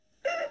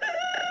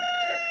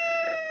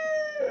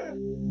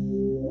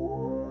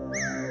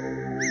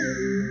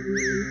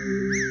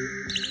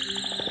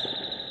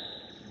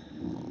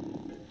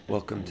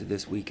Welcome to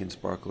This Week in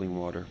Sparkling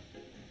Water.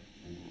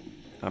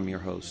 I'm your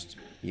host,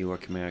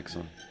 Joachim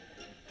Eriksson.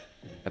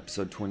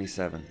 Episode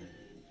 27.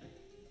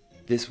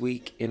 This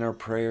week in our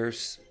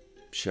prayers,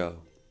 Joe.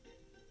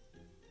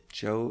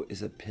 Joe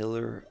is a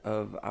pillar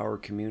of our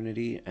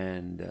community,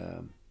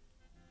 and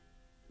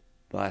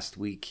last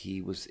week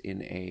he was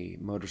in a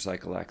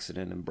motorcycle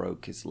accident and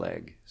broke his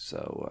leg.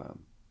 So,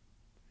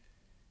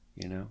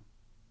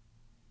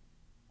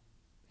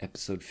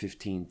 Episode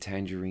 15,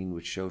 Tangerine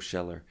with Joe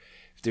Scheller.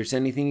 If there's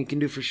anything you can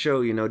do for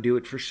Joe, do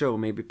it for Joe.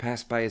 Maybe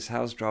pass by his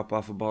house, drop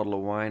off a bottle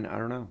of wine. I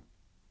don't know.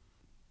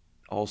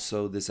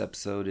 Also, this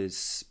episode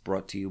is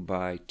brought to you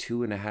by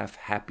 2.5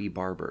 Happy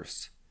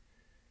Barbers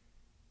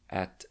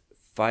at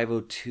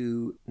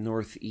 502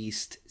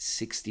 Northeast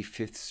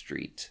 65th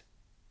Street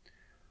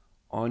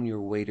on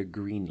your way to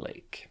Green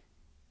Lake.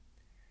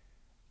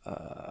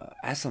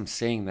 As I'm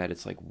saying that,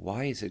 it's like,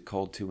 why is it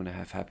called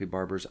 2.5 Happy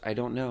Barbers? I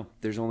don't know.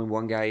 There's only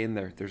one guy in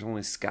there. There's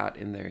only Scott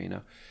in there,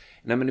 And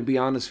I'm going to be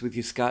honest with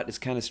you, Scott is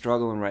kind of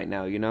struggling right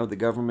now. The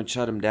government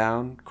shut him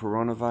down,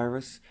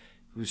 coronavirus.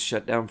 He was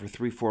shut down for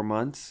 3-4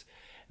 months.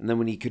 And then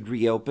when he could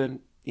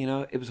reopen,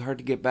 it was hard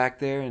to get back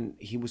there. And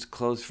he was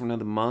closed for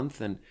another month.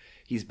 And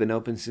he's been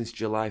open since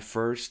July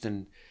 1st.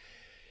 And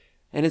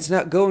it's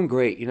not going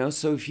great,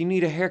 So if you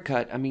need a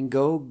haircut,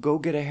 go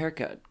get a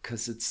haircut.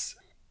 Because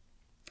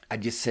I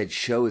just said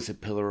Joe is a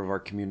pillar of our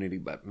community.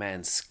 But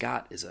man,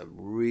 Scott is a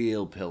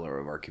real pillar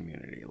of our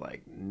community.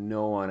 Like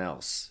no one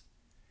else.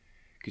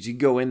 Because you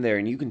go in there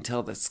and you can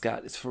tell that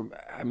Scott is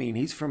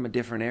he's from a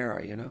different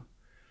era,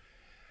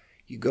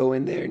 You go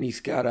in there and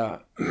he's got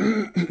a,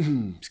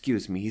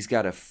 he's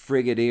got a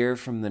Frigadier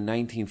from the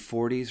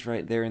 1940s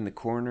right there in the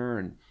corner.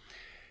 And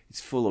it's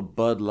full of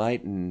Bud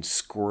Light and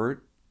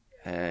Squirt.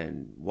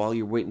 And while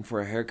you're waiting for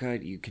a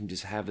haircut, you can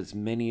just have as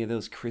many of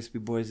those crispy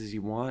boys as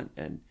you want.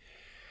 And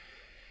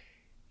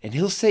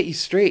he'll set you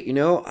straight,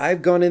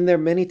 I've gone in there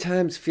many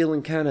times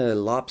feeling kind of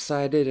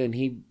lopsided. And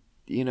he,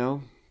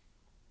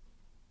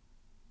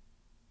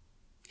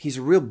 he's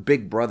a real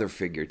big brother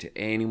figure to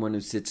anyone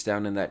who sits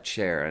down in that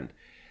chair. And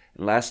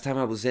last time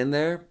I was in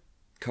there,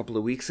 a couple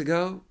of weeks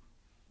ago,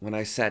 when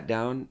I sat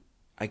down,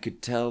 I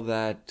could tell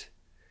that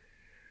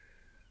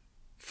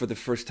for the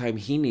first time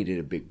he needed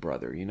a big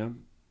brother,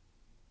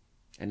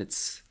 And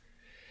it's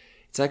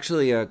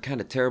actually a kind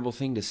of terrible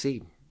thing to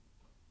see.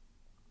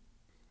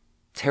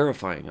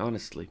 Terrifying,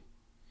 honestly.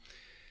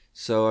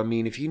 So,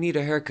 if you need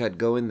a haircut,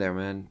 go in there,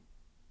 man.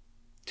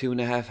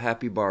 2.5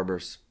 Happy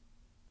Barbers.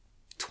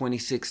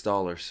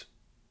 $26.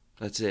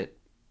 That's it.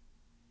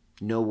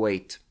 No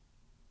wait.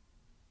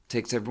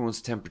 Takes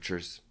everyone's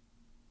temperatures.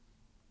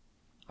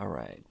 All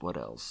right, what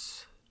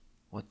else?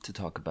 What to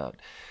talk about?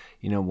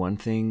 One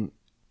thing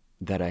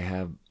that I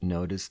have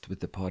noticed with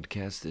the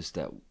podcast is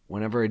that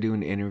whenever I do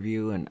an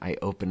interview and I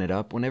open it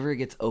up, whenever it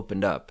gets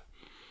opened up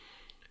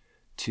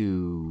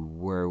to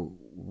where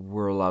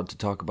we're allowed to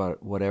talk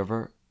about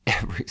whatever,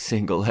 every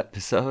single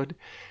episode,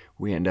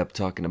 we end up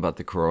talking about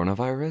the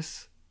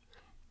coronavirus.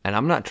 And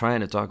I'm not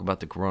trying to talk about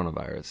the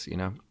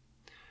coronavirus,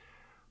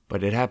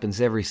 But it happens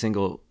every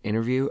single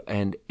interview,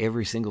 and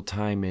every single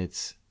time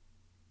it's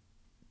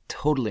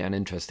totally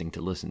uninteresting to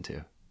listen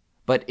to.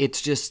 But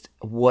it's just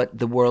what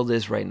the world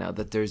is right now,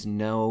 that there's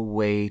no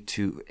way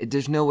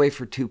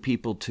for two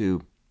people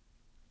to,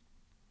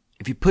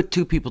 if you put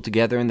two people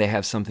together and they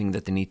have something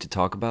that they need to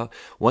talk about,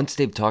 once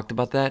they've talked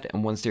about that,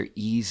 and once they're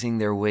easing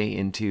their way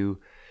into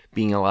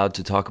being allowed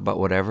to talk about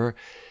whatever,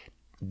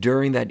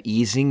 during that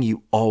easing,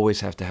 you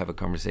always have to have a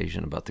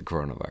conversation about the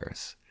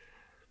coronavirus.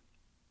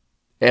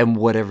 And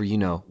whatever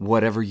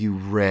you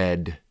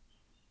read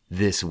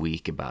this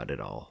week about it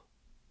all.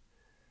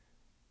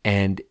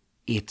 And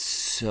it's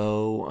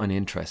so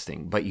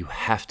uninteresting, but you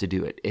have to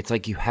do it. It's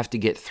like you have to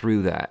get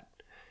through that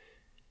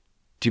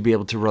to be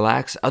able to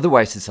relax.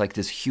 Otherwise, it's like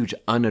this huge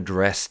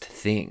unaddressed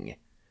thing.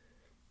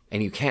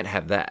 And you can't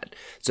have that.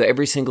 So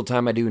every single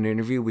time I do an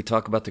interview, we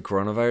talk about the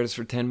coronavirus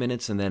for 10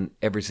 minutes. And then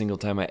every single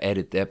time I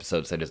edit the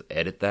episodes, I just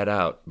edit that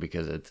out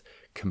because it's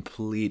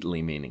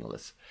completely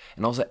meaningless.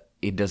 And also,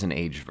 it doesn't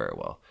age very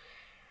well.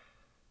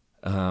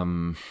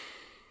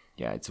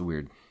 It's a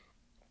weird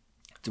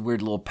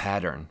little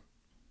pattern.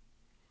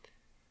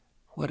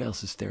 What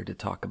else is there to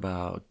talk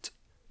about?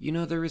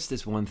 There is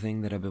this one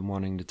thing that I've been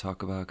wanting to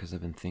talk about because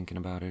I've been thinking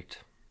about it.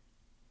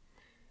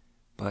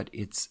 But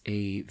it's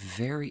a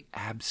very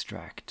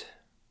abstract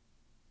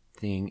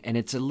thing, and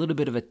it's a little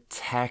bit of a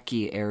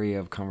tacky area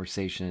of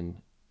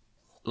conversation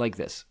like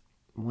this.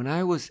 When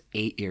I was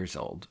 8 years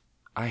old,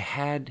 when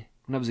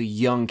I was a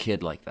young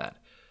kid like that,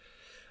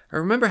 I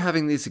remember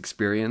having these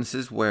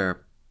experiences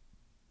where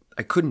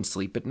I couldn't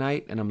sleep at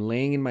night, and I'm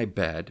laying in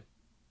bed,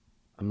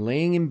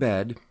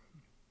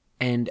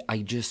 and I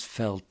just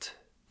felt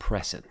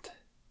present.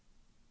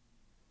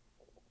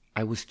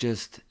 I was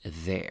just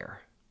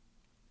there.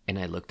 And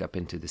I looked up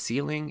into the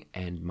ceiling,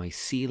 and my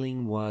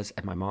ceiling was,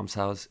 at my mom's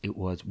house, it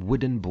was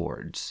wooden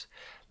boards.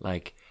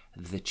 Like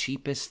the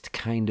cheapest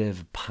kind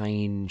of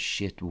pine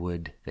shit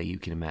wood that you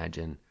can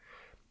imagine.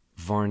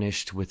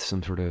 Varnished with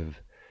some sort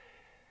of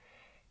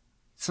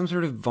some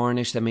sort of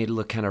varnish that made it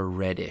look kind of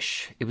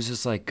reddish. It was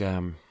just like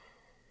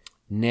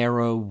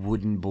narrow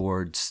wooden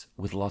boards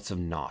with lots of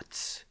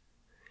knots.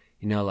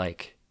 You know,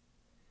 like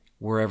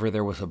wherever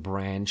there was a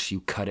branch, you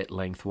cut it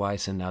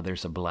lengthwise, and now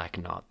there's a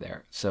black knot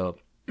there. So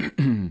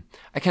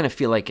I kind of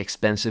feel like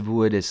expensive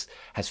wood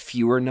has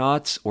fewer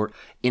knots or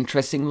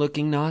interesting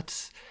looking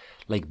knots.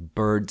 Like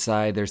bird's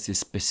eye, there's these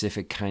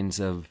specific kinds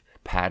of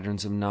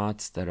patterns of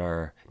knots that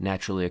are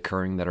naturally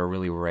occurring that are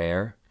really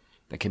rare,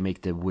 that can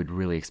make the wood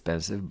really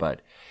expensive.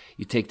 But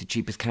you take the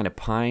cheapest kind of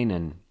pine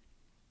and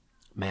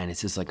man,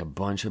 it's just like a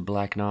bunch of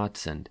black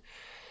knots. And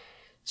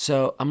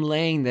so I'm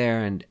laying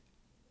there and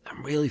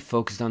I'm really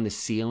focused on the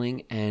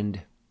ceiling,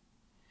 and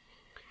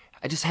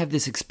I just have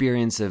this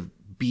experience of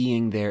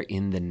being there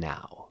in the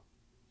now.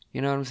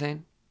 You know what I'm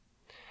saying?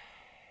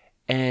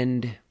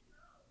 And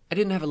I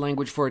didn't have a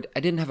language for it. I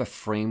didn't have a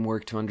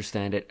framework to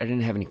understand it. I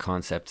didn't have any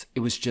concepts. It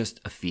was just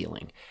a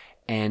feeling.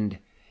 And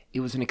it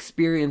was an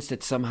experience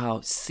that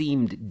somehow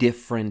seemed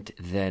different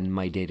than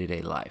my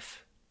day-to-day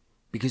life.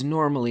 Because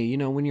normally, you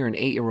know, when you're an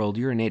 8-year-old,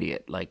 you're an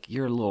idiot. Like,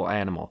 you're a little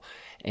animal.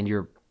 And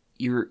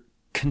you're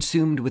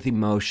consumed with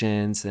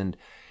emotions, and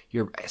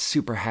you're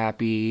super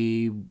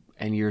happy,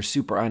 and you're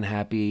super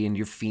unhappy, and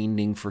you're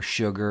fiending for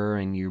sugar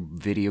and your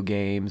video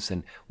games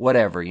and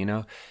whatever, you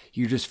know?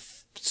 You're just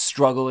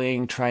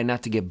struggling, trying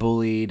not to get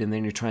bullied, and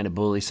then you're trying to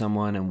bully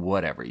someone and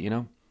whatever, you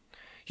know?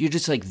 You're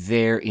just like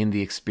there in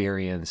the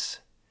experience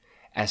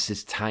as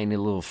this tiny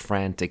little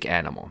frantic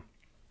animal.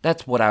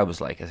 That's what I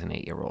was like as an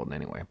 8-year-old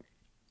anyway.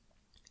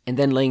 And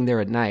then laying there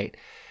at night,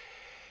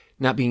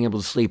 not being able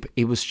to sleep,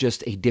 it was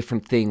just a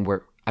different thing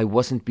where I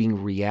wasn't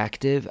being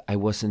reactive. I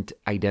wasn't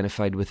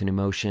identified with an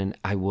emotion.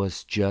 I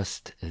was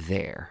just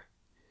there.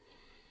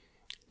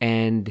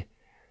 And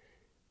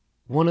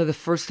one of the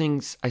first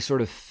things I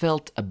sort of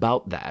felt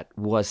about that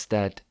was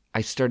that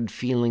I started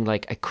feeling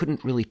like I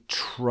couldn't really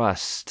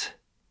trust,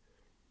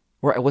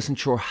 or I wasn't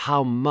sure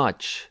how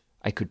much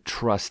I could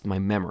trust my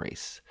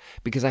memories.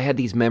 Because I had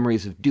these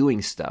memories of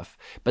doing stuff,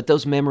 but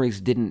those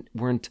memories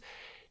weren't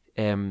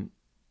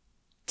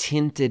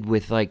tinted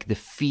with like the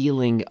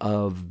feeling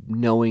of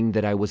knowing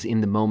that I was in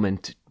the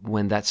moment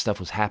when that stuff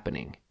was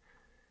happening.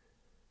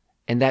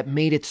 And that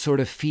made it sort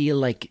of feel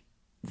like,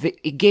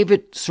 it gave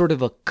it sort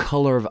of a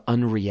color of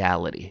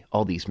unreality,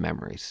 all these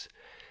memories.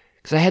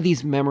 Because I had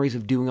these memories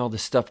of doing all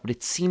this stuff, but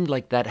it seemed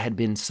like that had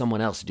been someone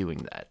else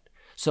doing that.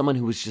 Someone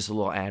who was just a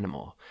little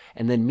animal.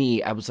 And then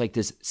me, I was like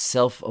this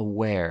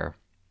self-aware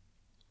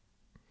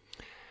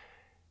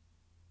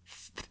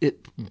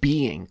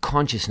being,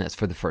 consciousness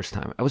for the first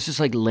time. I was just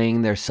like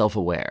laying there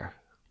self-aware.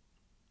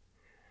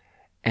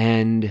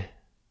 And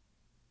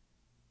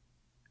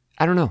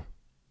I don't know.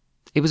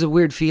 It was a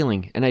weird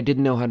feeling, and I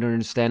didn't know how to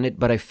understand it,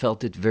 but I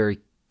felt it very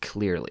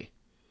clearly.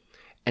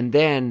 And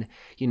then,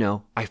 you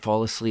know, I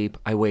fall asleep,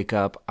 I wake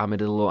up, I'm a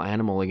little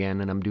animal again,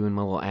 and I'm doing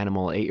my little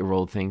animal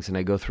 8-year-old things, and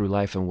I go through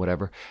life and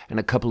whatever. And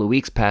a couple of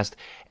weeks passed,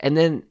 and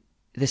then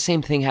the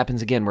same thing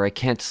happens again where I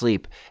can't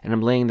sleep, and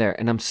I'm laying there,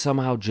 and I'm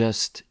somehow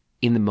just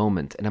in the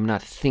moment, and I'm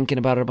not thinking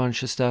about a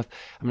bunch of stuff.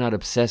 I'm not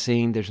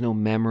obsessing. There's no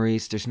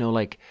memories. There's no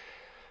like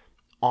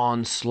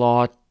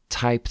onslaught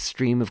type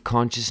stream of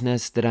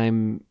consciousness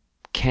that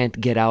can't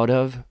get out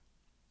of.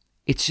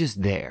 It's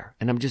just there,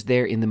 and I'm just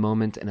there in the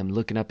moment, and I'm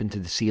looking up into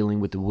the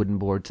ceiling with the wooden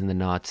boards and the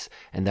knots,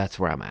 and that's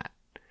where I'm at.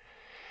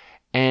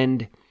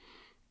 And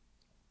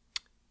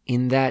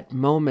in that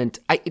moment,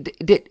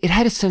 it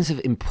had a sense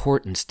of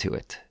importance to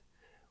it,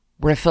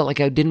 where I felt like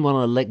I didn't want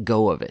to let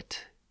go of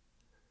it.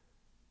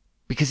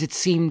 Because it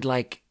seemed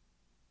like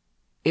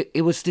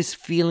it was this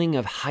feeling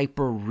of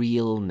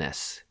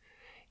hyper-realness.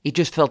 It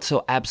just felt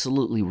so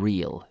absolutely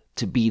real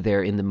to be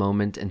there in the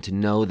moment and to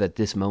know that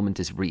this moment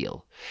is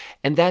real.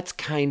 And that's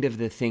kind of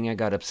the thing I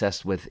got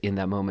obsessed with in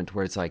that moment,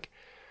 where it's like,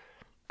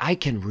 I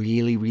can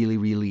really, really,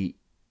 really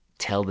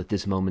tell that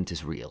this moment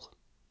is real.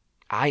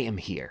 I am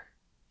here.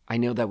 I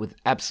know that with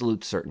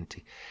absolute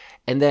certainty.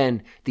 And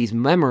then these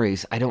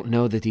memories, I don't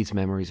know that these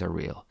memories are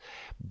real.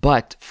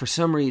 But for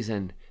some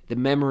reason, the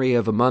memory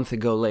of a month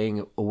ago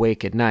laying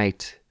awake at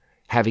night,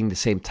 having the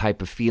same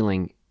type of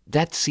feeling,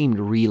 that seemed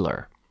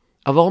realer.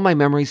 Of all my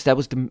memories, that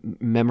was the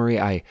memory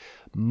I,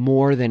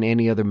 more than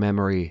any other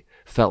memory,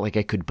 felt like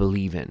I could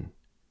believe in.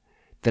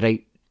 That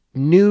I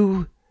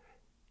knew,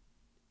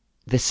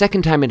 the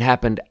second time it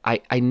happened,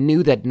 I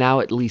knew that now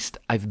at least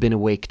I've been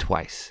awake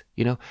twice.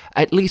 You know,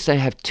 at least I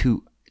have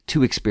two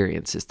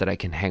experiences that I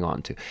can hang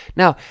on to.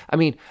 Now, I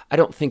mean, I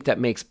don't think that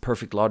makes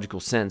perfect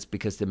logical sense,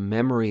 because the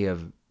memory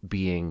of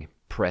being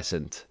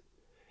present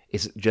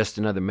is just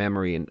another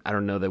memory, and I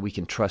don't know that we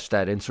can trust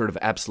that in sort of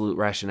absolute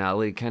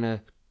rationality kind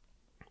of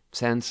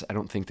sense. I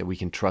don't think that we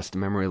can trust a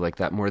memory like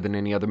that more than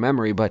any other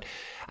memory, but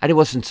I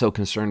wasn't so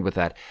concerned with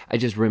that. I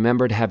just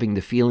remembered having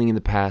the feeling in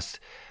the past,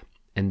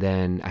 and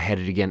then I had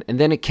it again, and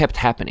then it kept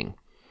happening.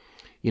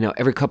 You know,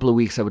 every couple of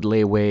weeks I would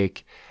lay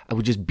awake, I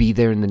would just be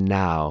there in the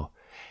now,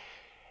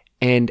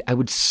 and I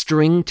would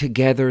string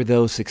together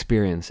those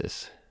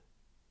experiences.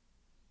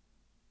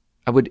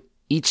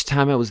 Each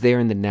time I was there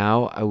in the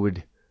now, I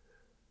would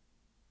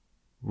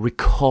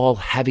recall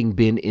having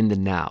been in the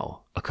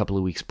now a couple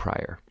of weeks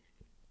prior.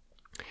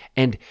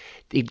 And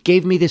it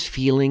gave me this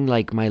feeling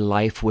like my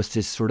life was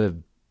this sort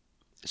of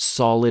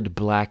solid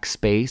black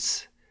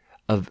space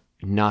of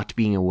not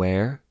being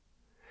aware.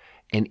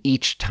 And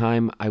each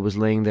time I was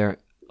laying there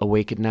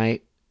awake at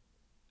night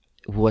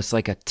was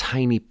like a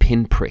tiny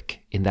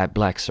pinprick in that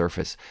black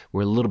surface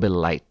where a little bit of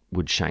light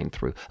would shine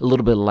through, a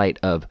little bit of light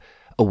of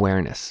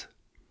awareness,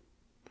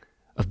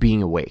 of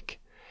being awake.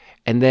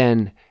 And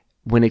then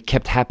when it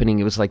kept happening,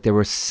 it was like there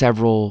were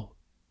several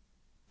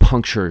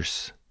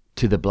punctures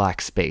to the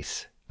black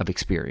space of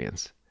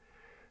experience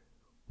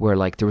where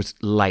like there was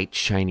light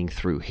shining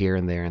through here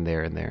and there and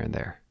there and there and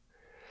there.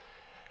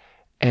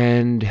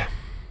 And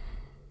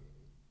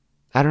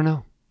I don't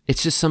know.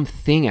 It's just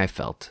something I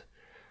felt.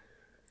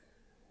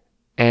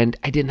 And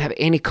I didn't have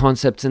any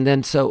concepts. And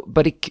then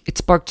but it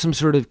sparked some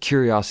sort of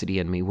curiosity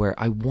in me where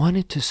I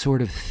wanted to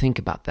sort of think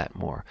about that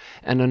more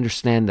and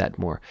understand that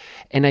more.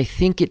 And I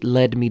think it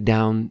led me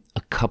down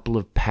a couple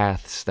of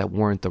paths that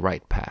weren't the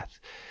right path.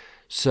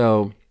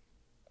 So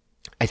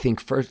I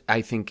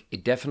think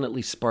it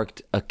definitely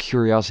sparked a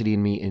curiosity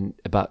in me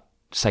about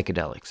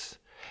psychedelics.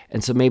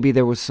 And so maybe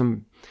there was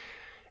some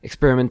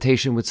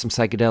experimentation with some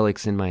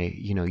psychedelics in my,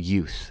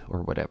 youth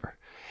or whatever.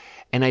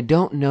 And I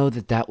don't know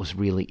that was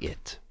really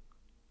it.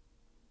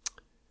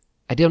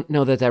 I don't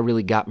know that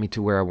really got me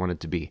to where I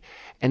wanted to be.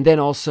 And then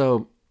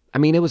also,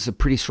 it was a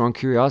pretty strong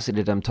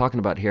curiosity that I'm talking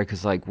about here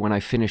because like when I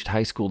finished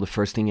high school, the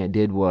first thing I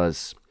did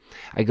was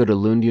I go to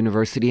Lund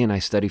University and I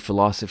study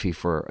philosophy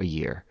for a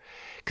year.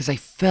 Because I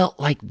felt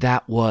like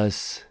that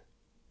was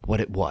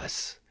what it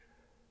was.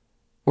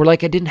 Or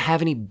like I didn't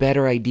have any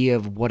better idea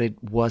of what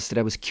it was that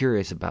I was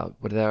curious about,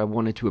 what I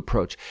wanted to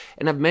approach.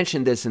 And I've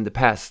mentioned this in the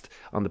past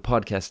on the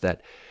podcast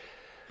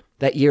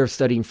that year of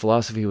studying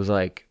philosophy was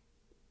like,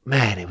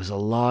 man, it was a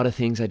lot of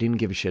things I didn't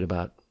give a shit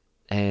about.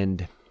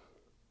 And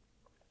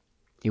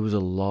it was a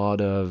lot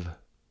of,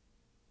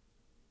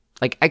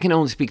 like, I can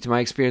only speak to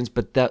my experience,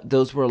 but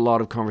those were a lot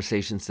of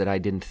conversations that I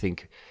didn't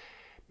think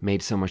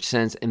made so much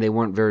sense, and they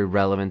weren't very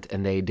relevant,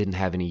 and they didn't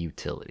have any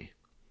utility.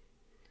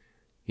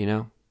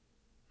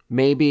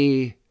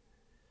 Maybe,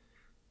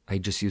 I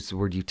just used the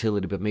word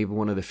utility, but maybe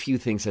one of the few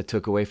things I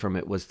took away from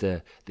it was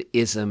the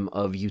ism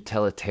of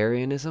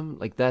utilitarianism.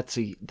 Like that's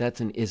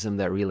an ism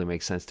that really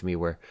makes sense to me,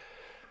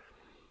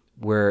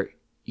 where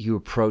you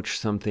approach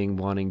something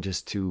wanting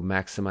just to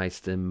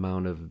maximize the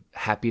amount of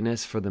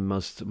happiness for the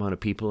most amount of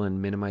people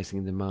and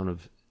minimizing the amount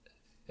of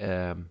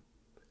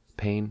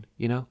pain,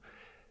 A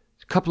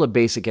couple of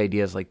basic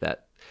ideas like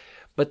that.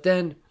 But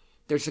then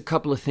there's a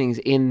couple of things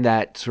in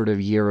that sort of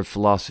year of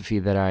philosophy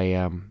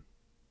that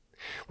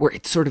where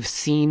it sort of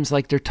seems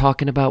like they're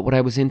talking about what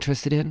I was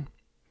interested in.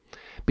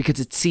 Because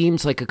it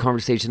seems like a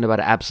conversation about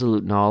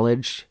absolute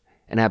knowledge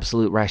and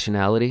absolute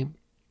rationality.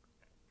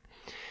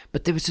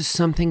 But there was just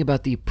something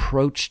about the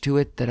approach to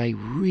it that I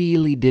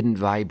really didn't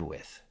vibe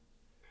with.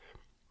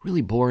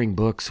 Really boring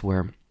books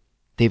where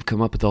they've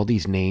come up with all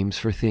these names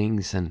for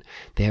things and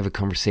they have a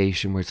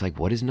conversation where it's like,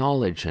 what is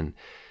knowledge? And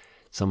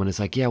someone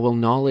is like, yeah, well,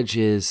 knowledge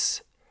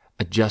is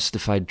a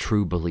justified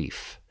true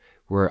belief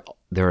where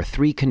there are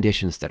three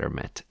conditions that are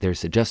met.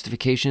 There's a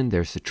justification,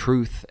 there's a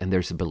truth, and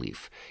there's a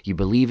belief. You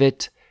believe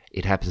it,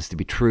 it happens to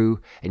be true,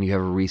 and you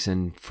have a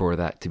reason for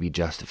that to be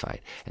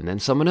justified. And then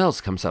someone else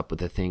comes up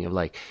with a thing of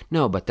like,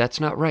 no, but that's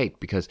not right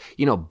because,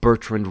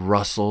 Bertrand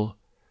Russell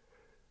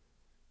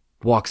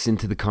walks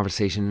into the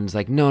conversation and is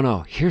like,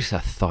 no, here's a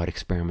thought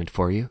experiment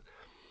for you.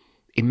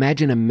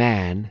 Imagine a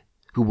man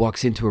who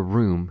walks into a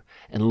room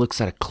and looks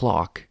at a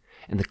clock,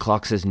 and the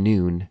clock says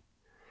noon,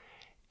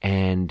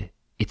 and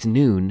it's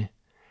noon,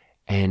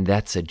 and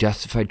that's a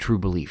justified true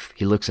belief.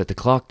 He looks at the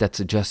clock, that's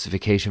a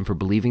justification for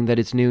believing that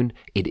it's noon.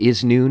 It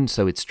is noon,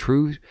 so it's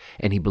true,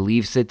 and he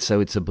believes it,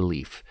 so it's a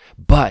belief.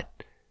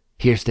 But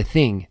here's the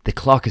thing, the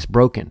clock is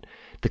broken.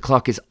 The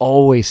clock is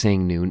always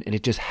saying noon, and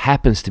it just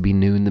happens to be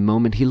noon the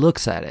moment he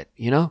looks at it,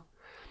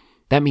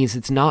 That means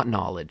it's not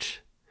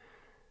knowledge.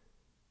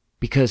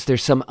 Because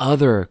there's some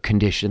other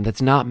condition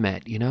that's not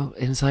met, And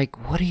it's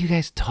like, what are you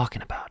guys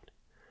talking about?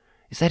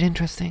 Is that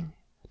interesting?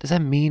 Does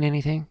that mean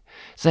anything?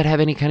 Does that have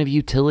any kind of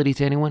utility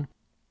to anyone?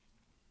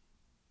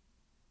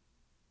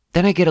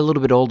 Then I get a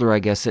little bit older, I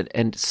guess,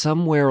 and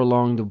somewhere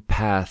along the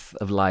path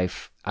of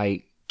life,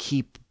 I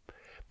keep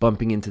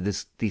bumping into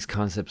these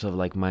concepts of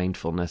like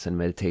mindfulness and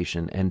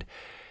meditation.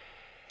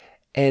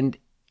 And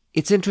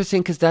it's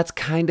interesting because that's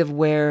kind of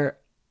where,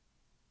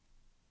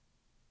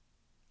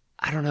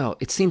 I don't know,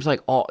 it seems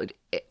like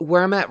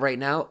where I'm at right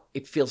now,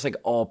 it feels like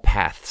all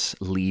paths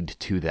lead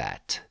to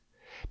that.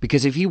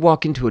 Because if you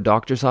walk into a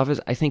doctor's office,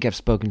 I think I've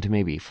spoken to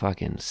maybe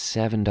fucking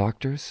 7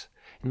 doctors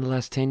in the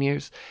last 10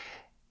 years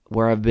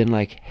where I've been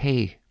like,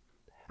 hey,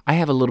 I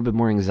have a little bit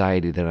more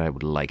anxiety than I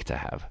would like to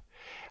have.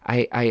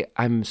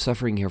 I'm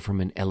suffering here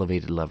from an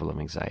elevated level of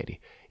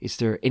anxiety. Is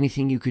there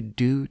anything you could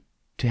do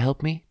to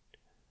help me,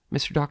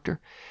 Mr.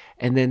 Doctor?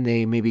 And then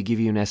they maybe give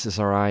you an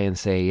SSRI and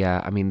say,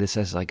 yeah, this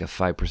has like a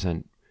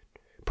 5%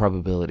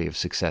 probability of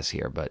success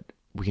here, but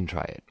we can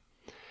try it.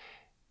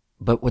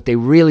 But what they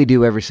really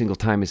do every single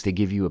time is they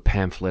give you a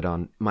pamphlet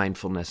on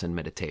mindfulness and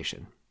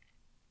meditation.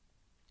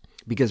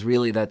 Because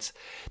really that's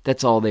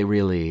all they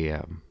really...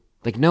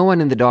 like no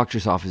one in the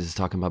doctor's office is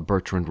talking about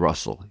Bertrand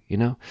Russell, you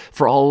know?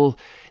 For all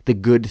the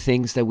good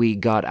things that we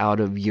got out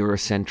of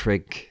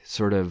Eurocentric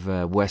sort of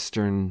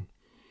Western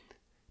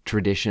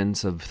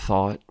traditions of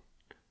thought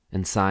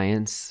and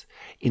science,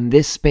 in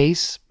this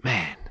space,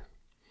 man,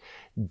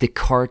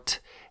 Descartes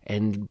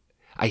and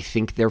I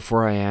think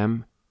therefore I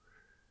am,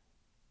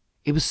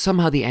 it was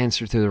somehow the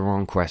answer to the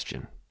wrong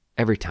question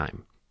every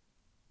time.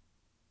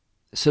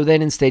 So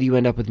then instead you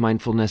end up with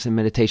mindfulness and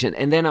meditation.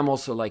 And then I'm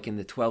also like in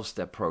the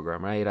 12-step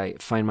program, right? I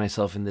find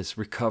myself in this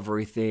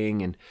recovery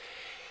thing and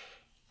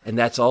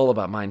that's all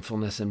about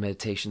mindfulness and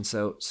meditation.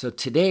 So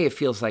today it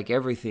feels like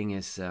everything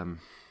is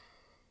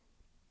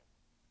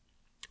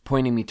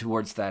pointing me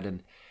towards that.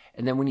 And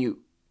then when you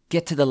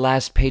get to the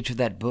last page of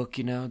that book,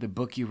 you know, the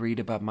book you read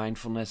about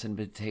mindfulness and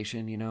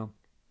meditation, you know,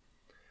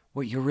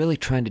 what you're really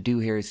trying to do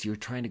here is you're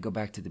trying to go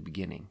back to the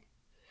beginning.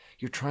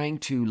 You're trying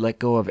to let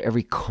go of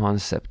every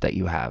concept that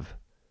you have.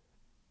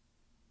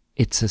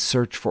 It's a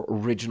search for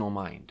original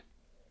mind.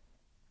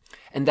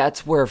 And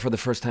that's where, for the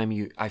first time,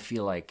 I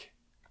feel like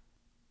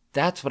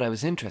that's what I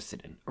was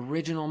interested in,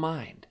 original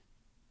mind.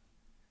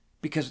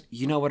 Because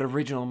you know what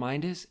original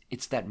mind is?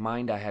 It's that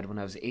mind I had when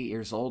I was 8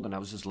 years old and I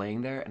was just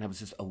laying there and I was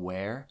just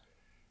aware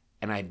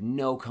and I had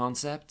no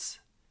concepts.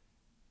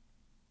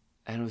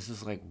 And it was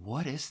just like,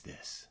 what is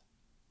this?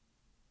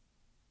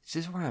 Is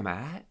this where I'm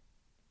at?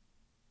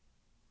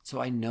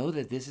 So I know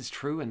that this is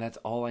true and that's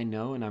all I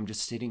know and I'm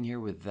just sitting here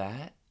with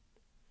that.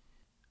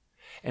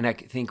 And I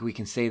think we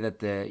can say that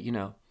the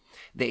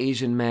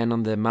Asian man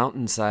on the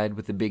mountainside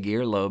with the big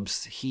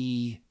earlobes,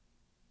 he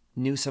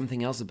knew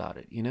something else about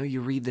it. You know,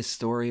 you read this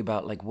story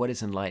about like, what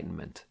is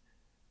enlightenment?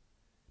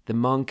 The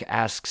monk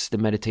asks the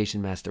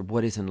meditation master,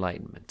 what is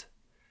enlightenment?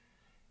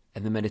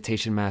 And the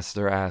meditation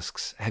master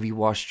asks, have you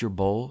washed your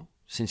bowl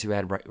since you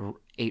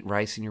ate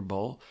rice in your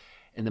bowl?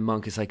 And the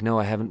monk is like, no,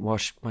 I haven't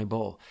washed my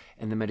bowl.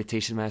 And the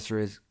meditation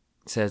master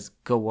says,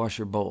 go wash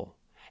your bowl.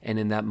 And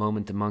in that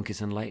moment, the monk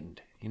is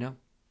enlightened, you know?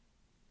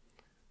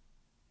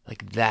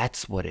 Like,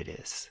 that's what it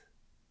is.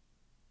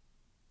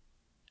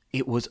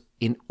 It was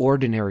in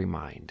ordinary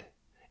mind.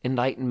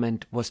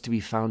 Enlightenment was to be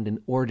found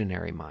in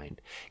ordinary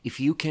mind. If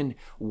you can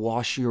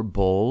wash your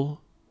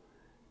bowl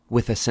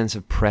with a sense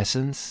of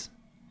presence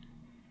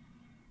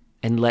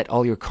and let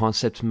all your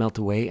concepts melt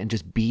away and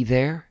just be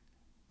there,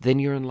 then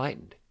you're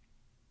enlightened.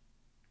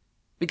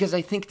 Because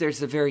I think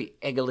there's a very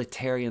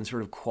egalitarian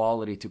sort of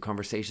quality to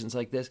conversations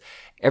like this.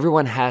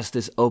 Everyone has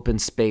this open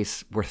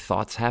space where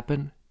thoughts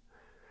happen.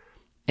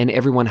 And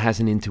everyone has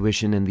an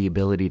intuition and the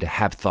ability to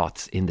have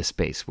thoughts in the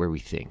space where we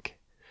think.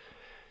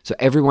 So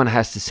everyone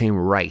has the same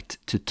right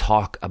to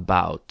talk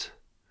about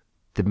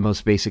the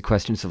most basic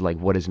questions of like,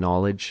 what is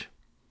knowledge?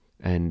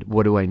 And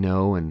what do I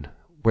know? And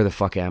where the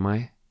fuck am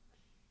I?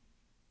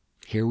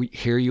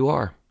 Here you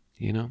are,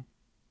 you know?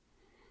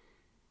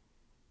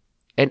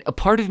 And a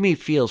part of me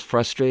feels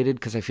frustrated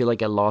because I feel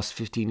like I lost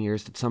 15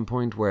 years at some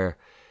point where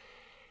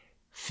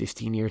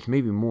 15 years,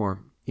 maybe more.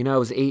 You know, I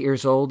was 8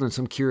 years old and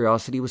some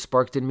curiosity was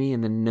sparked in me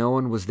and then no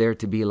one was there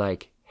to be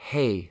like,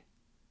 hey,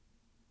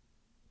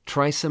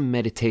 try some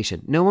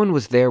meditation. No one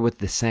was there with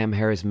the Sam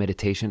Harris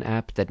meditation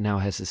app that now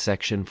has a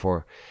section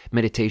for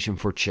meditation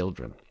for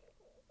children.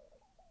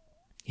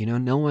 You know,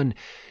 no one,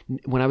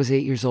 when I was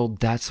 8 years old,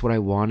 that's what I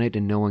wanted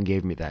and no one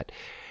gave me that.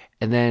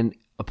 And then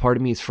a part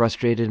of me is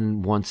frustrated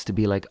and wants to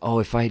be like, oh,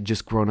 if I had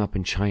just grown up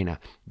in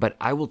China. But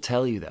I will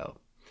tell you though,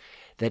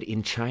 that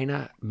in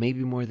China,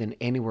 maybe more than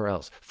anywhere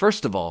else,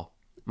 first of all,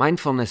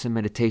 mindfulness and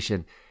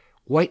meditation,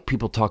 white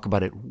people talk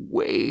about it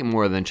way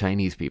more than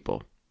Chinese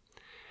people.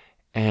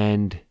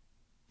 And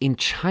in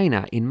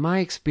China, in my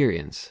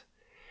experience,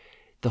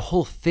 the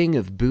whole thing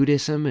of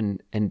Buddhism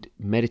and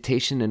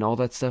meditation and all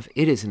that stuff,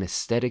 it is an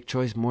aesthetic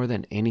choice more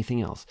than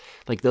anything else.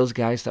 Like those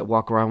guys that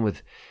walk around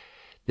with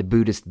the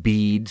Buddhist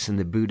beads and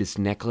the Buddhist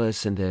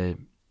necklace and the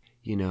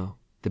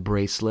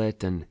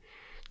bracelet and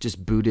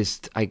just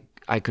Buddhist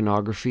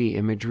iconography,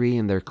 imagery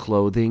and their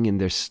clothing and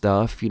their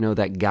stuff. You know,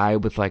 that guy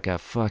with like a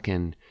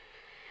fucking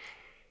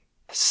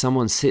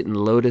someone sitting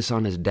lotus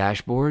on his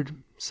dashboard,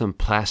 some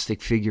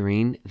plastic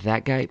figurine.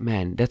 That guy,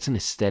 man, that's an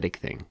aesthetic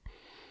thing.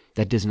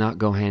 That does not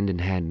go hand in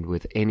hand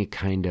with any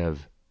kind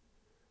of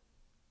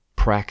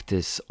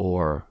practice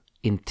or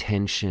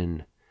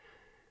intention,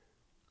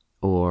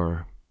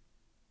 or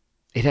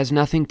it has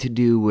nothing to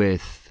do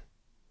with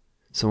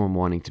someone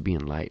wanting to be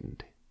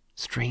enlightened.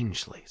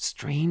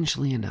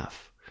 Strangely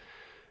enough,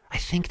 I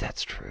think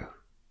that's true.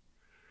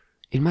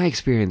 In my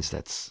experience,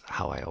 that's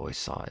how I always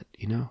saw it,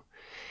 you know?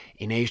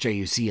 In Asia,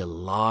 you see a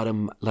lot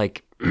of,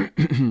 like,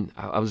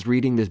 I was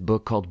reading this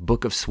book called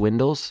Book of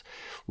Swindles,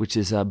 which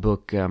is a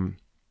book,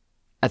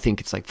 I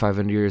think it's like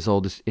 500 years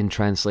old in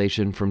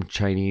translation from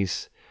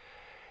Chinese.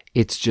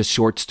 It's just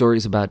short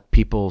stories about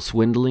people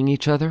swindling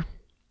each other,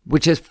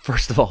 which is,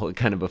 first of all,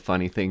 kind of a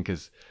funny thing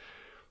because,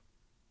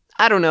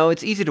 I don't know,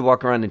 it's easy to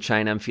walk around in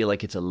China and feel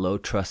like it's a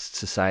low-trust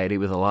society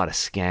with a lot of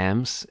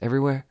scams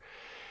everywhere.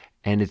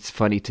 And it's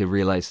funny to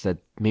realize that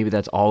maybe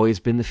that's always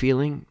been the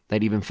feeling,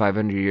 that even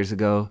 500 years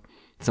ago,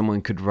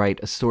 someone could write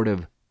a sort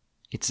of,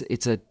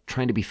 it's a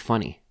trying to be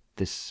funny,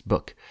 this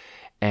book.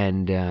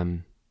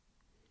 And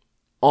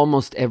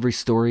almost every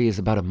story is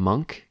about a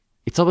monk.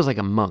 It's always like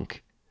a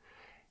monk.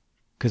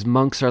 Because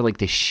monks are like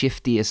the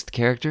shiftiest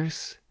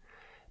characters.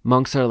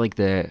 Monks are like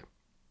I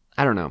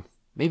don't know,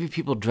 maybe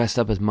people dressed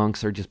up as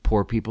monks are just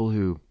poor people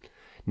who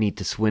need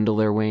to swindle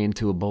their way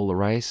into a bowl of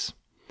rice.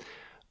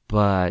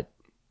 But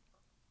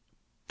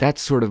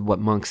that's sort of what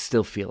monks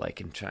still feel like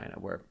in China,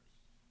 where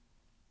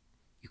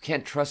you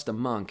can't trust a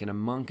monk, and a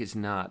monk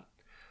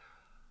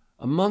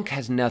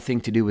has nothing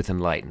to do with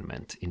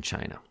enlightenment in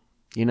China.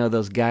 You know,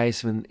 those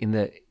guys in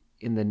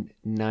the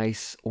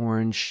nice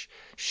orange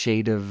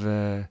shade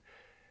of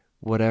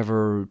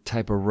whatever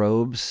type of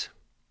robes,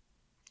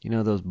 you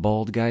know, those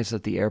bald guys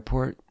at the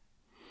airport?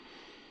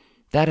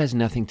 That has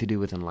nothing to do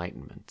with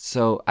enlightenment.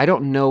 So I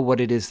don't know what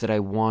it is that I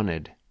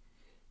wanted.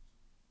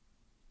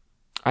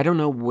 I don't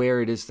know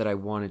where it is that I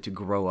wanted to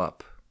grow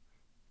up,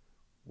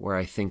 where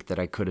I think that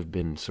I could have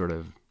been sort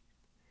of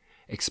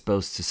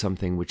exposed to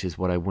something which is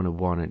what I would have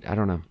wanted. I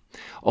don't know.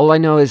 All I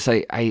know is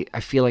I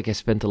feel like I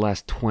spent the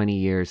last 20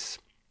 years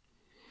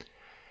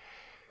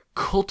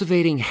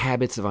cultivating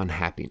habits of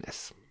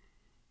unhappiness,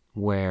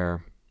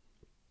 where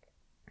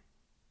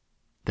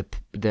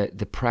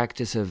the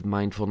practice of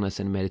mindfulness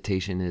and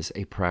meditation is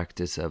a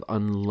practice of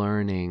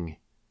unlearning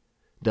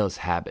those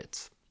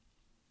habits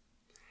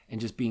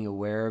and just being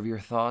aware of your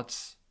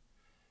thoughts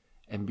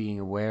and being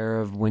aware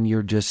of when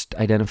you're just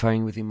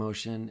identifying with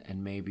emotion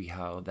and maybe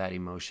how that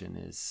emotion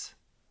is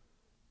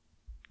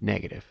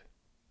negative.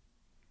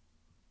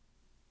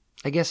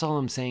 I guess all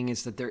I'm saying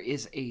is that there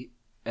is a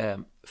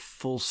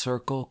full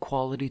circle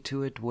quality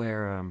to it,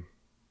 where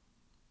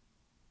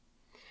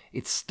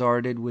it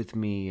started with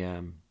me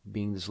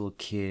being this little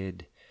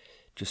kid,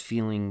 just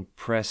feeling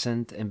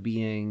present and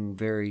being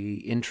very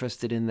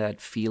interested in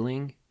that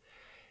feeling.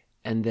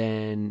 And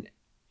then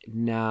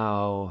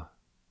now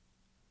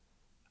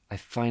I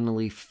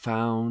finally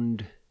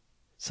found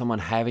someone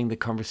having the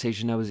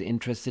conversation I was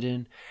interested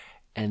in.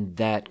 And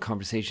that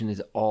conversation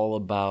is all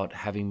about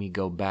having me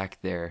go back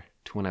there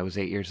to when I was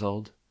 8 years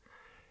old.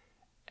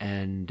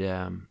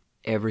 And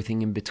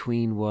everything in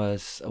between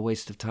was a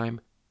waste of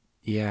time.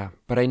 Yeah,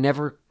 but I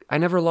never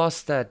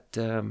lost that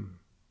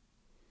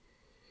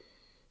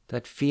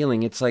that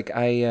feeling. It's like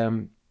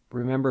I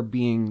remember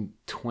being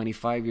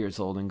 25 years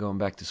old and going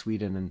back to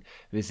Sweden and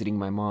visiting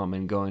my mom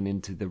and going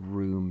into the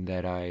room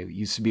that I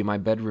used to be my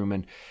bedroom,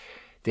 and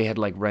they had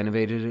like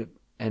renovated it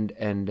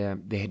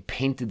and they had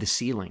painted the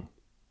ceiling,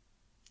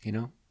 you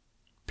know,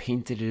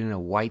 painted it in a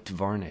white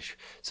varnish.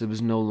 So it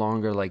was no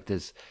longer like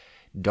this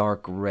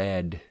dark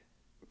red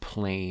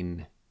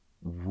plain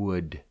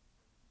wood.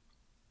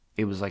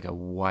 It was like a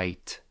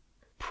white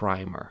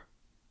primer.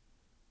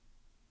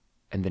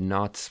 And the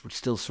knots were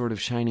still sort of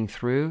shining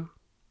through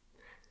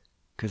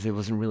because it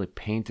wasn't really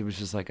paint. It was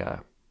just like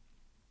a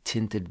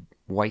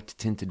white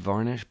tinted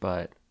varnish.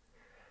 But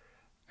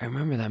I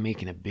remember that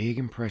making a big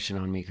impression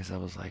on me because I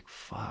was like,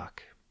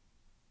 fuck.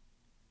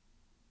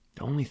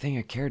 The only thing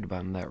I cared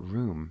about in that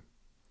room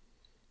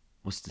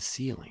was the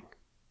ceiling.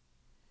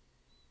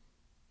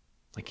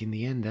 Like in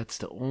the end, that's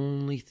the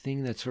only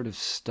thing that sort of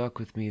stuck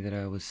with me that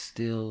I was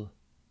still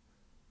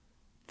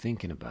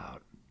thinking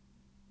about.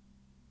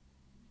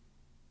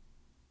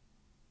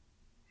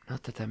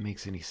 Not that that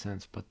makes any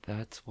sense, but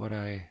that's what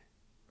I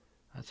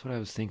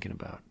was thinking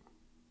about.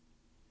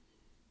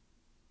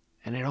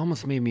 And it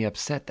almost made me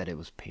upset that it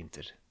was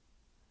painted.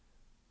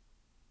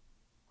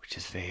 Which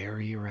is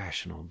very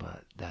irrational,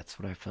 but that's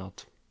what I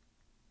felt.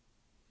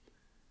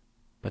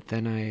 But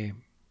then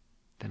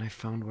I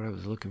found what I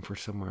was looking for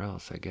somewhere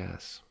else, I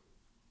guess.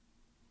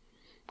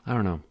 I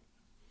don't know.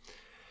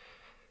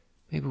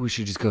 Maybe we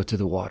should just go to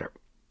the water.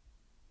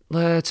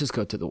 Let's just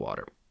go to the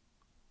water.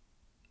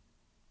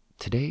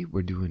 Today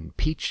we're doing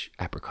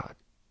Peach-Apricot.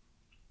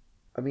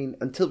 I mean,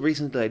 until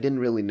recently I didn't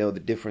really know the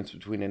difference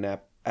between an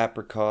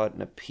apricot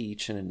and a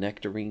peach and a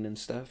nectarine and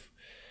stuff.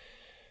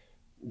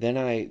 Then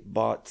I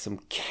bought some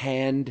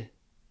canned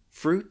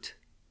fruit.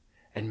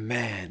 And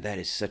man, that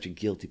is such a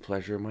guilty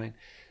pleasure of mine.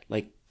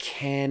 Like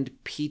canned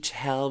peach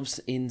halves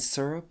in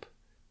syrup.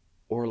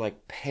 Or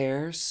like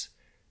pears.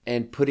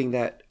 And putting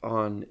that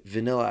on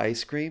vanilla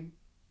ice cream.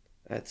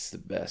 That's the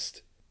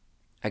best.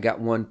 I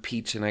got one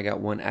peach and I got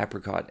one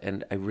apricot.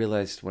 And I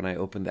realized when I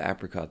opened the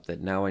apricot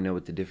that now I know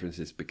what the difference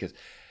is. Because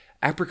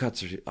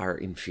apricots are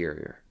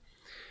inferior.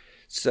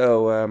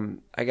 So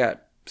I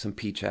got some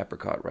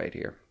Peach-Apricot right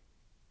here.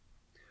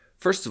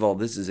 First of all,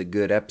 this is a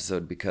good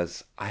episode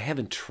because I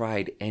haven't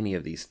tried any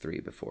of these three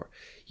before.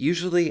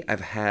 Usually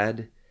I've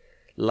had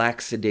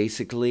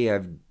lackadaisically,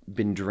 I've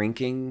been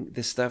drinking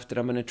the stuff that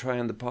I'm going to try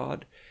on the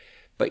pod.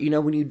 But you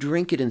know, when you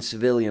drink it in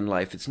civilian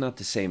life, it's not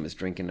the same as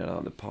drinking it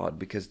on the pod.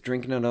 Because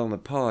drinking it on the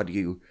pod,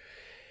 you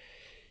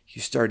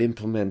start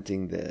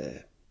implementing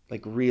the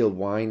like real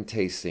wine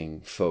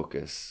tasting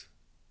focus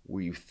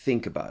where you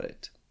think about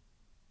it.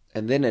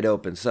 And then it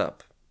opens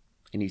up.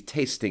 And you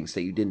taste things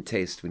that you didn't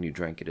taste when you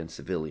drank it in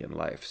civilian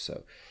life.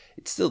 So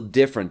it's still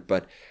different,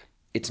 but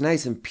it's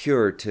nice and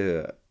pure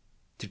to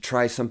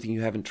try something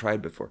you haven't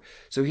tried before.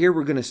 So here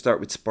we're going to start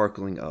with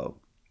Sparkling O.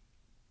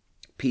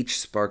 Peach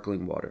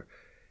sparkling water.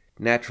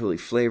 Naturally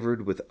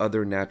flavored with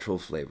other natural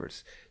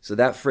flavors. So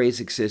that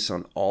phrase exists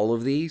on all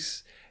of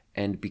these.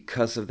 And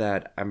because of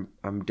that,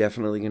 I'm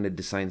definitely going to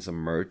design some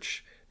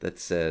merch that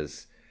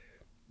says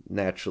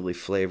naturally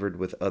flavored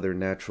with other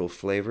natural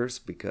flavors,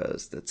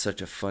 because that's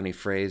such a funny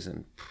phrase,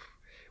 and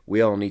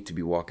we all need to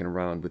be walking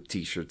around with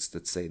t-shirts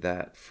that say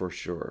that for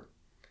sure.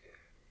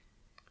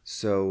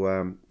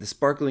 So the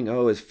Sparkling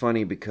O is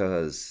funny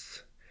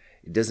because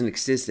it doesn't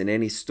exist in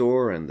any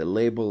store, and the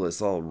label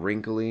is all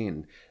wrinkly,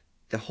 and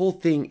the whole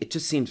thing, it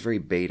just seems very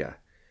beta.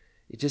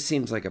 It just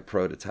seems like a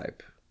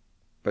prototype.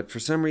 But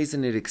for some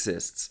reason it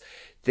exists.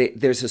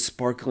 There's a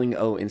Sparkling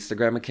O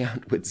Instagram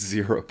account with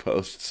 0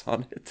 posts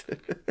on it.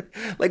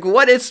 Like,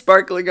 what is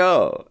Sparkling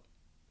O?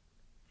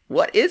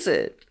 What is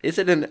it? Is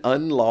it an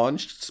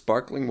unlaunched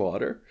sparkling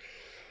water?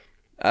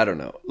 I don't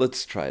know.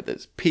 Let's try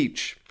this.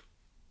 Peach.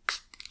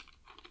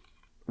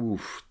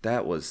 Oof,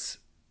 that was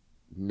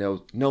no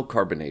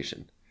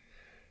carbonation.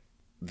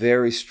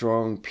 Very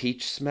strong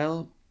peach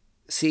smell.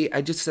 See,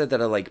 I just said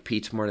that I like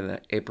peach more than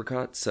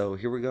apricot, so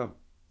here we go.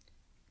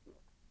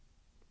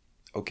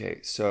 Okay,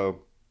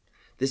 so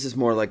this is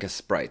more like a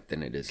Sprite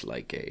than it is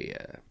like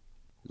a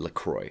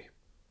LaCroix.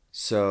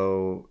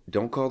 So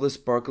don't call this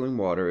sparkling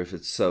water if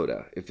it's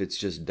soda, if it's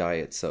just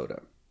diet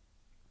soda.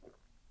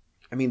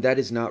 I mean, that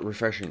is not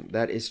refreshing.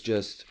 That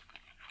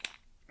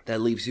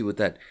leaves you with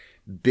that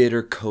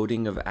bitter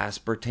coating of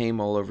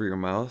aspartame all over your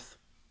mouth.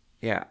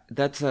 Yeah,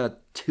 that's a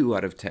 2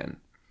 out of 10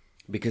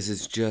 because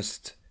it's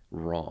just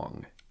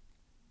wrong.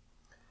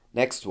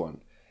 Next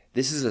one.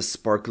 This is a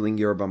sparkling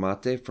yerba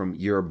mate from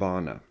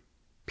Yerbana.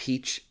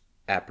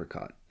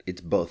 Peach-Apricot. It's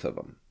both of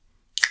them.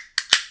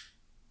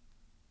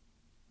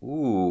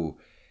 Ooh,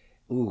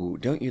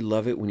 don't you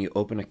love it when you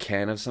open a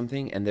can of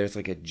something and there's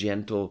like a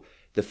gentle,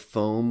 the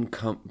foam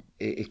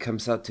it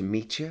comes out to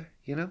meet you,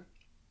 you know?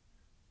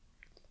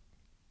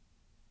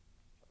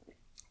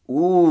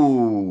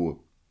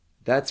 Ooh,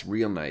 that's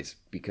real nice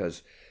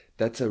because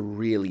that's a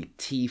really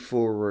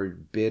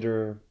tea-forward,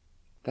 bitter.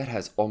 That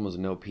has almost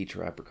no peach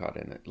or apricot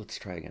in it. Let's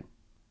try again.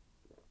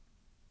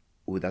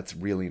 Ooh, that's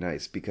really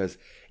nice because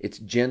it's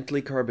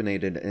gently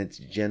carbonated and it's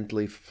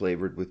gently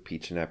flavored with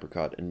peach and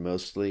apricot, and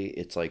mostly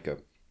it's like a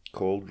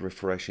cold,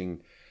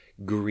 refreshing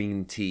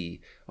green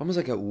tea, almost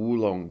like a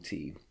oolong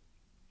tea.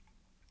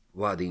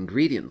 Wow, the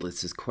ingredient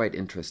list is quite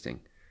interesting.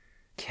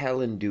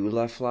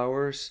 Calendula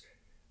flowers,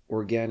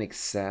 organic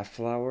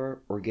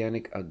safflower,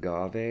 organic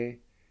agave,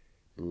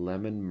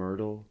 lemon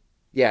myrtle.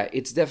 Yeah,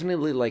 it's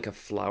definitely like a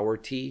flower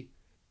tea.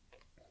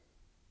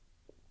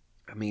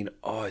 I mean,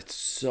 oh, it's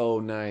so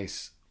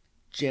nice.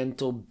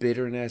 Gentle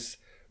bitterness,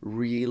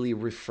 really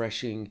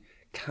refreshing,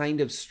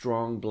 kind of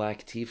strong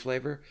black tea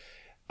flavor.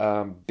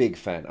 Big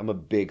fan. I'm a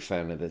big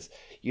fan of this.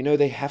 You know,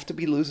 they have to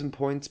be losing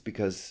points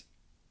because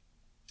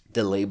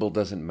the label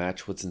doesn't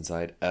match what's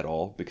inside at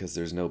all because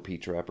there's no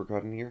peach or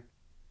apricot in here.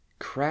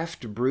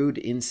 Craft brewed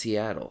in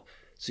Seattle.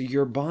 So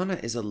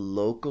Yerbana is a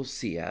local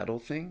Seattle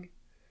thing.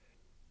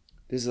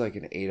 This is like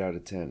an 8 out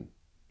of 10.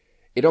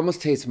 It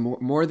almost tastes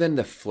more than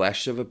the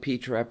flesh of a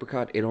peach or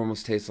apricot. It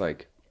almost tastes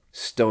like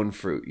stone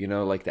fruit, you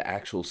know, like the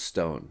actual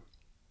stone.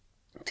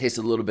 It tastes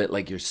a little bit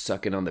like you're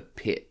sucking on the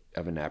pit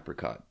of an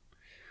apricot,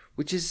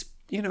 which is,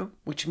 you know,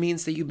 which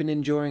means that you've been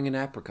enjoying an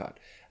apricot,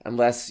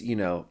 unless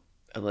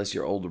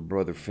your older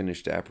brother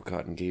finished the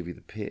apricot and gave you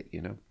the pit, you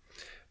know.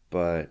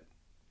 But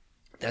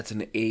that's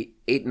an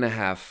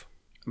 8.5.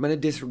 I'm going to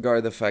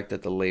disregard the fact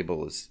that the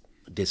label is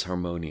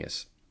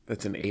disharmonious.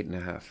 That's an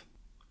 8.5.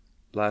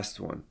 Last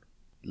one,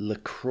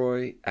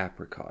 LaCroix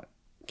apricot.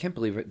 Can't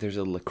believe it. There's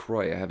a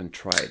LaCroix I haven't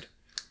tried.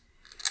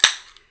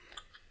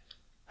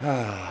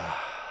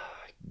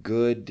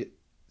 Good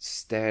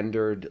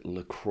standard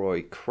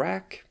LaCroix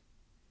crack.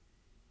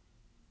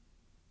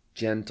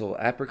 Gentle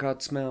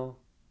apricot smell.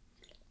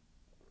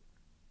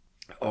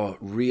 Oh,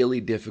 really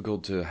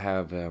difficult to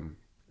have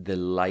the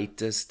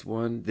lightest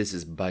one. This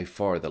is by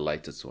far the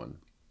lightest one.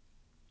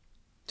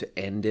 To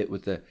end it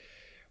with the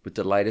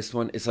lightest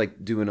one, it's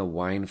like doing a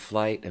wine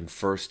flight and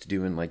first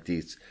doing like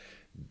these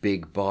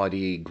big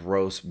body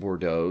gross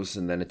Bordeaux's,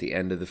 and then at the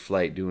end of the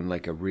flight doing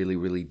like a really,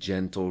 really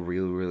gentle,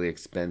 really, really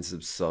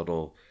expensive,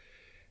 subtle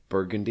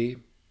Burgundy,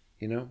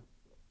 you know?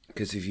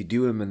 Because if you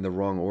do them in the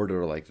wrong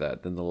order like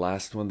that, then the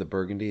last one, the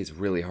Burgundy, is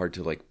really hard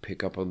to like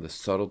pick up on the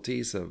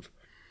subtleties of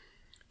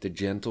the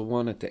gentle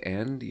one at the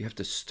end. You have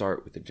to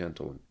start with the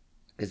gentle one.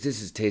 Because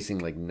this is tasting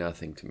like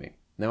nothing to me.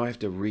 Now I have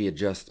to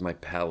readjust my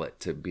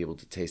palate to be able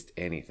to taste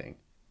anything.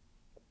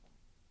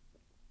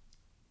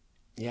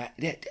 Yeah,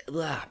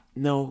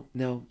 no.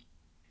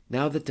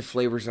 Now that the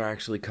flavors are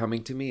actually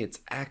coming to me, it's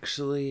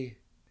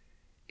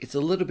a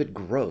little bit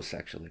gross,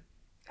 actually.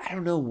 I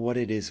don't know what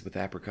it is with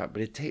apricot,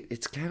 but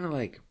it's kind of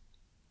like,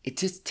 it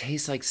just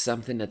tastes like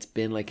something that's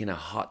been like in a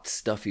hot,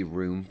 stuffy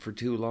room for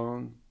too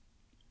long.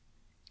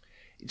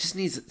 It just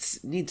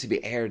needs to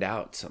be aired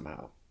out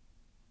somehow.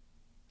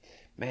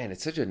 Man,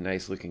 it's such a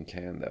nice looking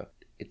can, though.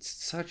 It's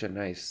such a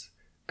nice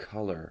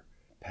color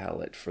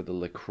palette for the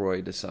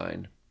LaCroix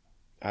design.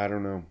 I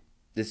don't know.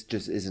 This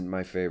just isn't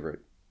my favorite.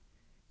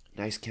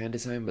 Nice can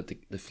design, but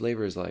the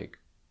flavor is like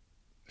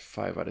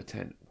 5 out of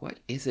 10. What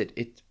is it?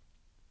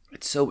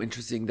 It's so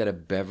interesting that a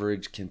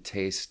beverage can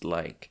taste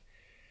like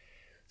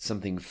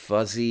something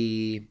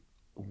fuzzy,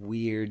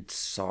 weird,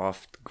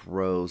 soft,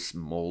 gross,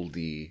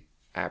 moldy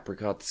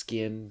apricot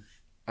skin.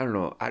 I don't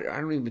know. I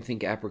don't even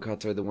think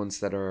apricots are the ones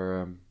that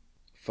are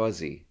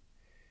fuzzy.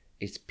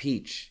 It's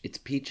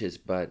peaches,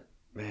 but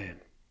man,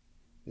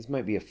 this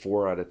might be a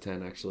 4 out of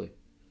 10 actually.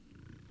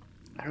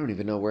 I don't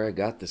even know where I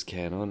got this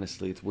can,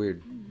 honestly. It's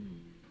weird.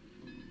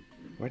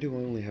 Why do I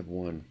only have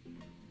one?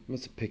 I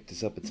must have picked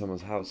this up at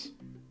someone's house.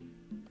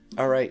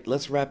 Alright,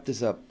 let's wrap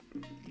this up.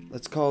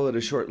 Let's call it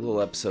a short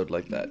little episode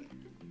like that.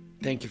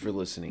 Thank you for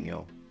listening,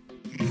 y'all.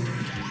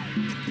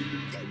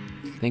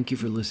 Thank you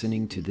for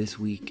listening to This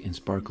Week in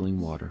Sparkling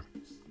Water.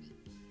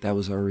 That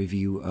was our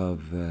review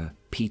of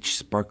Peach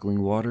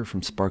Sparkling Water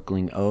from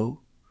Sparkling O,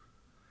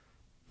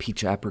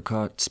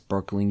 Peach-Apricot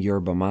Sparkling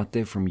Yerba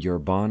Mate from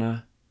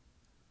Yerbana,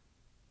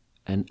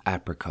 and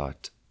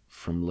Apricot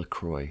from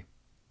LaCroix.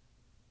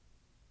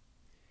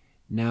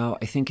 Now,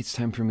 I think it's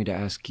time for me to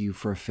ask you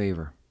for a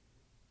favor.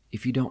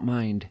 If you don't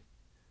mind,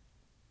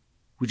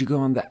 would you go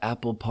on the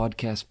Apple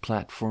Podcast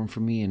platform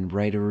for me and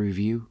write a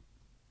review?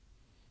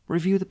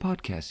 Review the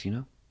podcast, you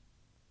know?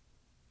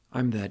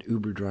 I'm that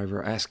Uber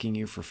driver asking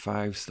you for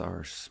 5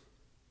 stars.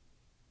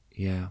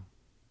 Yeah.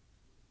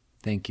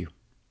 Thank you.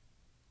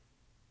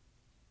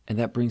 And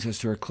that brings us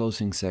to our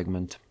closing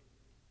segment.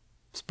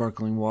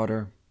 Sparkling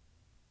water,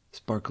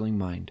 sparkling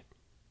mind.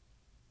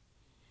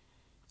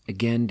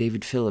 Again,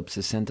 David Phillips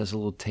has sent us a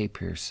little tape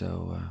here,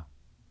 so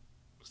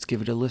let's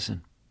give it a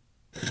listen.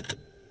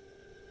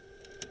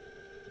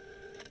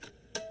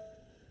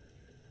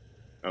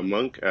 A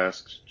monk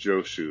asked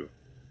Joshu,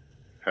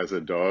 "Has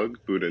a dog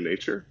Buddha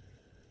nature?"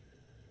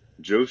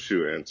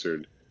 Joshu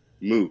answered,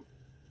 "Mu.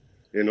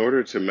 In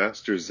order to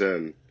master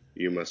Zen,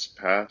 you must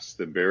pass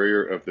the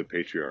barrier of the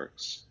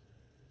patriarchs.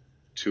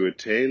 To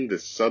attain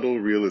this subtle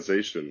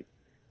realization,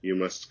 you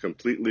must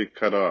completely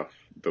cut off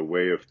the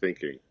way of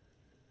thinking.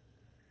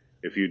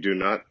 If you do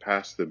not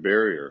pass the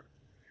barrier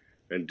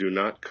and do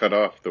not cut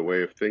off the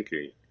way of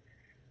thinking,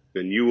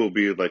 then you will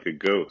be like a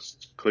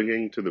ghost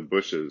clinging to the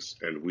bushes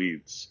and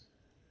weeds."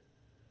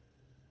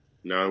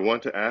 Now I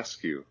want to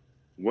ask you,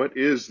 what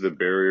is the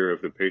barrier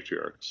of the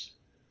patriarchs?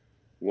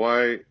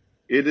 Why,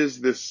 it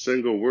is this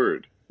single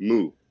word,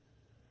 mu.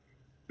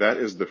 That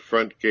is the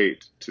front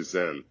gate to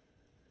Zen.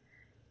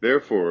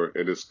 Therefore,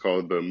 it is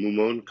called the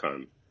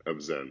Mumonkan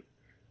of Zen,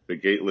 the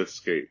gateless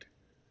gate.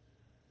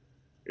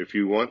 If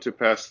you want to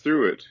pass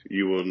through it,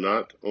 you will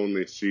not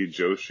only see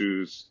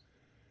Joshu's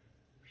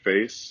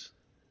face,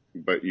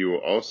 but you will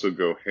also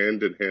go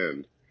hand in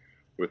hand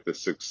with the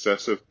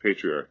successive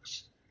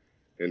patriarchs,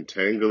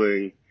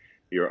 entangling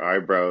your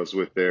eyebrows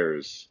with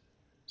theirs,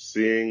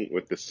 seeing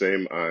with the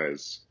same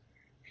eyes,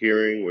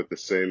 hearing with the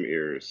same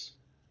ears.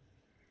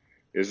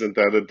 Isn't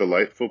that a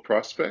delightful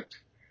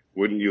prospect?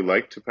 Wouldn't you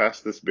like to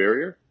pass this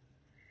barrier?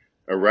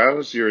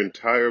 Arouse your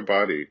entire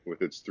body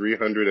with its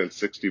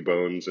 360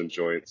 bones and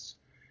joints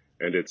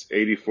and its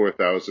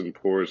 84,000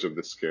 pores of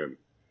the skin.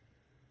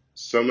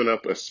 Summon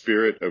up a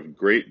spirit of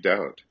great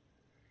doubt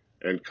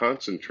and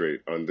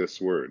concentrate on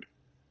this word,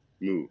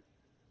 mu.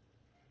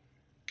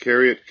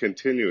 Carry it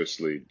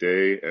continuously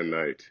day and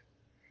night.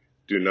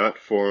 Do not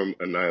form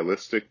a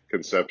nihilistic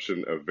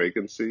conception of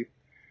vacancy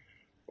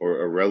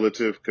or a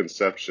relative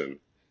conception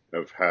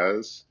of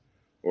has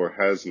or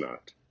has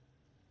not.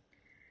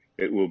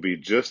 It will be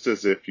just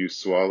as if you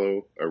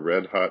swallow a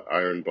red-hot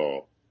iron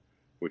ball,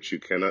 which you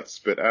cannot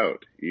spit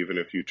out even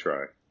if you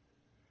try.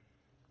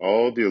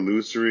 All the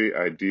illusory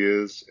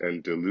ideas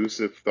and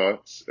delusive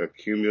thoughts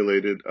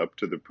accumulated up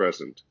to the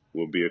present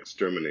will be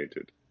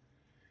exterminated,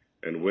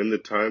 and when the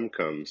time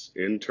comes,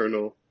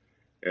 internal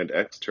and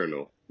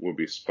external will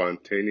be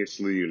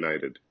spontaneously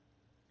united.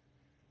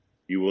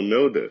 You will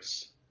know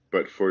this,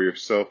 but for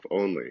yourself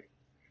only,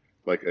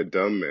 like a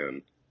dumb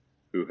man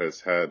who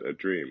has had a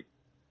dream.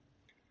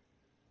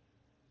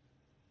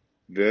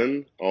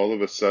 Then, all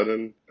of a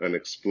sudden, an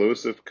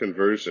explosive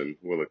conversion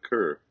will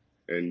occur,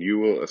 and you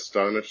will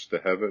astonish the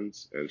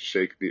heavens and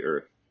shake the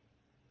earth.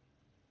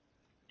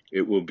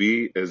 It will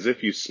be as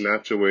if you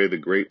snatch away the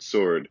great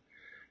sword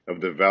of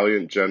the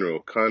valiant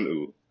general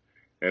Kan-U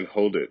and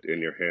hold it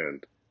in your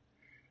hand.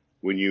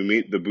 When you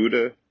meet the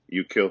Buddha,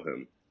 you kill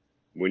him.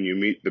 When you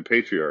meet the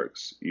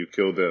patriarchs, you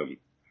kill them.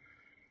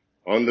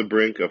 On the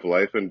brink of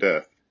life and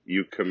death,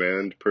 you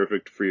command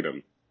perfect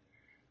freedom.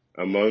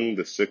 Among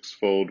the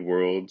sixfold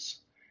worlds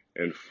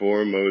and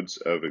 4 modes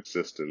of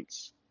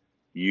existence,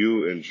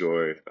 you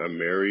enjoy a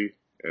merry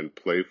and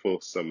playful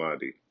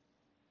samadhi.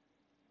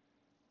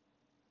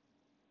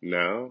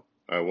 Now,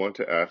 I want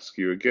to ask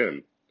you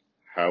again,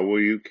 how will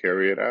you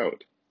carry it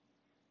out?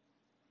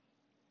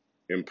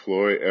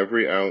 Employ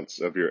every ounce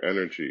of your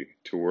energy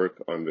to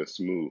work on this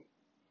mu.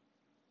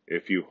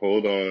 if you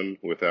hold on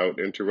without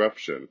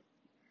interruption,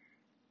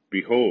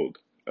 behold,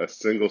 a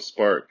single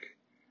spark,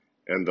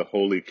 and the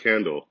holy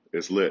candle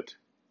is lit.